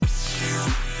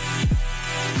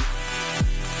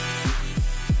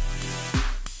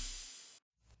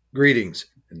Greetings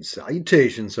and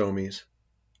salutations, homies.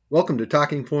 Welcome to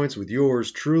Talking Points with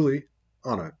yours truly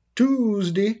on a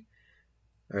Tuesday.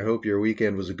 I hope your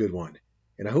weekend was a good one,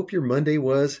 and I hope your Monday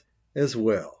was as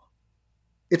well.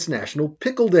 It's National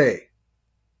Pickle Day.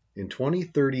 In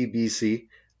 2030 BC,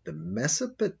 the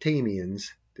Mesopotamians,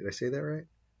 did I say that right?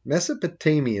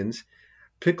 Mesopotamians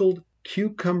pickled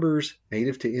cucumbers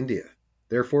native to India,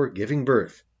 therefore giving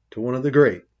birth to one of the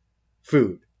great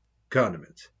food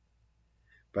condiments.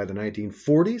 By the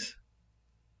 1940s,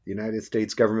 the United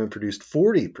States government produced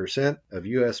 40% of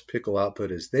U.S. pickle output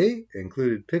as they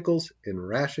included pickles in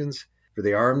rations for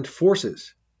the armed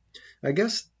forces. I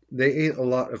guess they ate a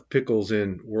lot of pickles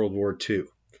in World War II.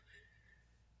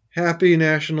 Happy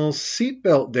National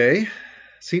Seatbelt Day.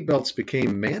 Seatbelts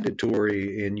became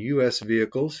mandatory in U.S.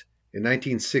 vehicles in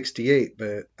 1968,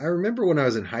 but I remember when I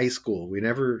was in high school, we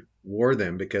never wore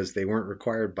them because they weren't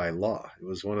required by law. It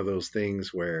was one of those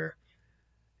things where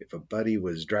if a buddy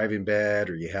was driving bad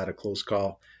or you had a close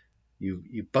call,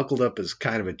 you buckled up as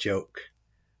kind of a joke.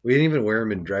 We didn't even wear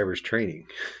them in driver's training.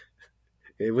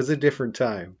 It was a different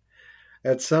time.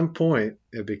 At some point,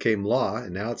 it became law,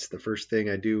 and now it's the first thing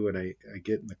I do when I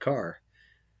get in the car.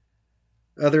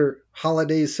 Other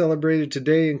holidays celebrated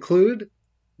today include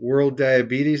World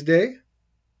Diabetes Day,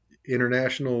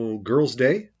 International Girls'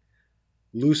 Day,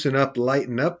 Loosen Up,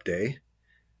 Lighten Up Day,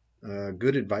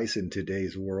 good advice in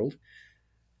today's world,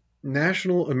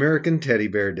 National American Teddy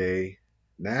Bear Day,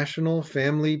 National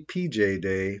Family PJ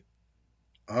Day,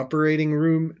 Operating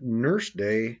Room Nurse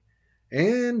Day,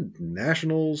 and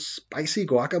National Spicy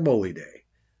Guacamole Day.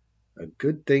 A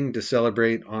good thing to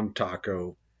celebrate on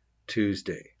Taco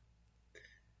Tuesday.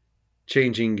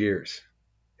 Changing gears.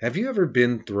 Have you ever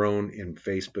been thrown in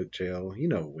Facebook jail? You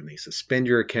know, when they suspend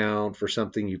your account for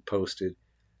something you posted.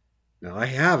 Now, I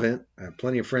haven't. I have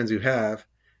plenty of friends who have.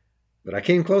 But I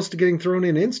came close to getting thrown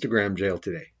in Instagram jail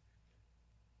today.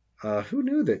 Who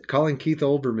knew that calling Keith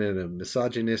Olbermann a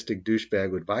misogynistic douchebag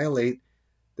would violate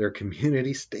their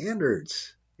community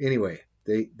standards? Anyway,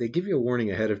 they give you a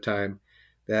warning ahead of time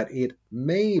that it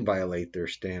may violate their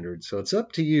standards. So it's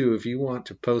up to you if you want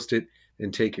to post it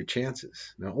and take your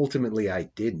chances. Now, ultimately, I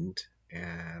didn't,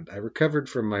 and I recovered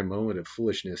from my moment of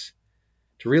foolishness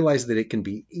to realize that it can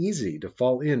be easy to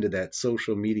fall into that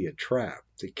social media trap,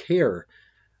 to care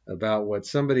about what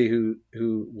somebody who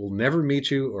will never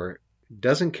meet you or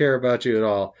doesn't care about you at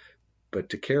all, but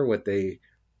to care what they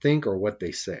think or what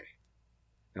they say.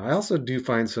 Now, I also do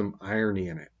find some irony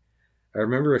in it. I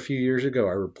remember a few years ago,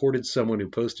 I reported someone who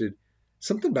posted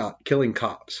something about killing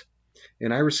cops,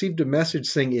 and I received a message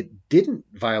saying it didn't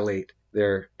violate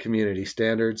their community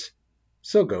standards,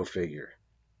 so go figure.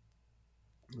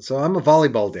 So I'm a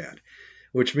volleyball dad,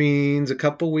 which means a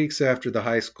couple weeks after the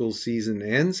high school season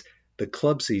ends, the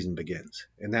club season begins,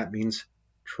 and that means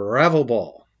travel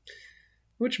ball,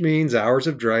 which means hours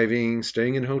of driving,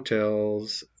 staying in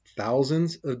hotels,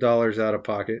 thousands of dollars out of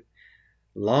pocket,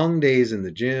 long days in the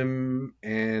gym,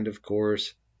 and of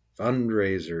course,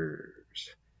 fundraisers.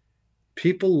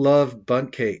 People love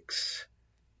bundt cakes,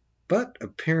 but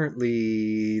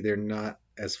apparently they're not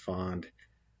as fond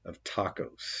of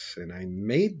tacos. And I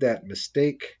made that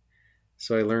mistake,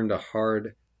 so I learned a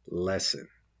hard lesson.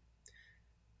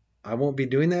 I won't be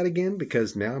doing that again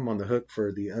because now I'm on the hook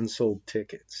for the unsold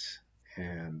tickets.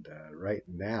 And right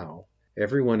now,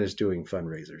 everyone is doing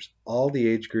fundraisers. All the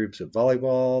age groups of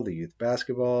volleyball, the youth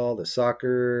basketball, the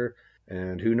soccer,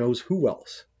 and who knows who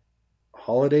else.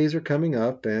 Holidays are coming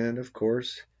up, and of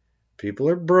course, people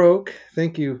are broke.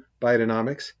 Thank you,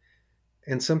 Bidenomics.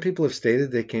 And some people have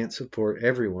stated they can't support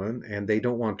everyone, and they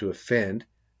don't want to offend,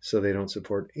 so they don't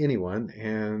support anyone,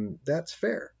 and that's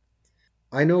fair.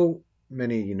 I know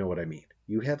many of you know what I mean.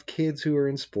 You have kids who are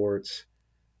in sports,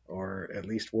 or at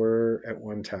least were at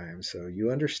one time, so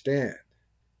you understand.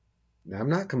 Now, I'm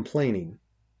not complaining.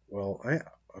 Well, I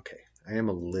am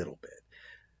a little bit,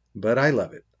 but I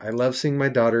love it. I love seeing my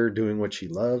daughter doing what she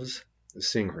loves,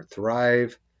 seeing her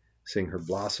thrive, seeing her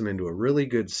blossom into a really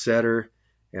good setter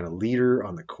and a leader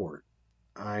on the court.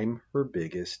 I'm her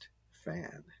biggest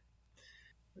fan.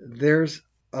 There's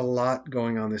a lot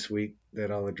going on this week that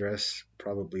I'll address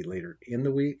probably later in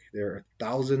the week. There are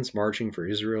thousands marching for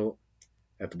Israel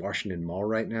at the Washington Mall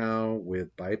right now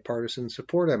with bipartisan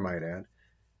support, I might add.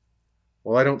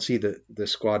 Well, I don't see the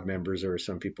squad members, or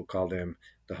some people call them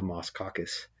the Hamas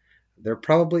caucus. They're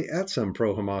probably at some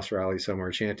pro-Hamas rally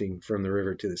somewhere chanting from the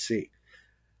river to the sea.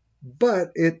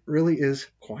 But it really is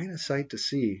quite a sight to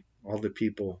see all the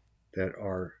people that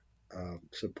are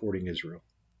supporting Israel.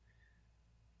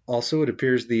 Also, it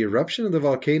appears the eruption of the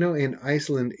volcano in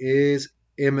Iceland is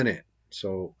imminent.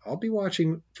 So I'll be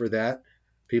watching for that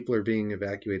People are being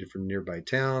evacuated from nearby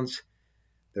towns.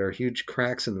 There are huge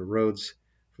cracks in the roads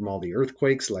from all the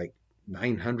earthquakes, like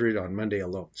 900 on Monday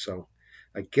alone. So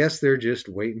I guess they're just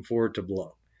waiting for it to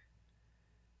blow.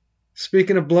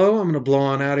 Speaking of blow, I'm going to blow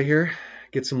on out of here,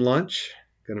 get some lunch.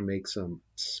 Going to make some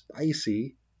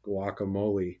spicy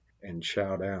guacamole and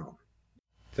chow down.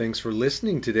 Thanks for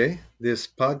listening today. This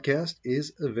podcast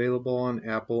is available on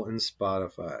Apple and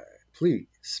Spotify. Please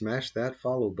smash that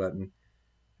follow button.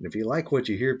 And if you like what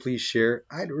you hear, please share.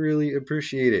 I'd really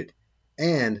appreciate it.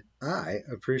 And I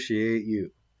appreciate you.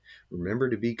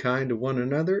 Remember to be kind to one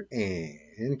another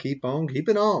and keep on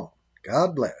keeping on.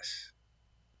 God bless.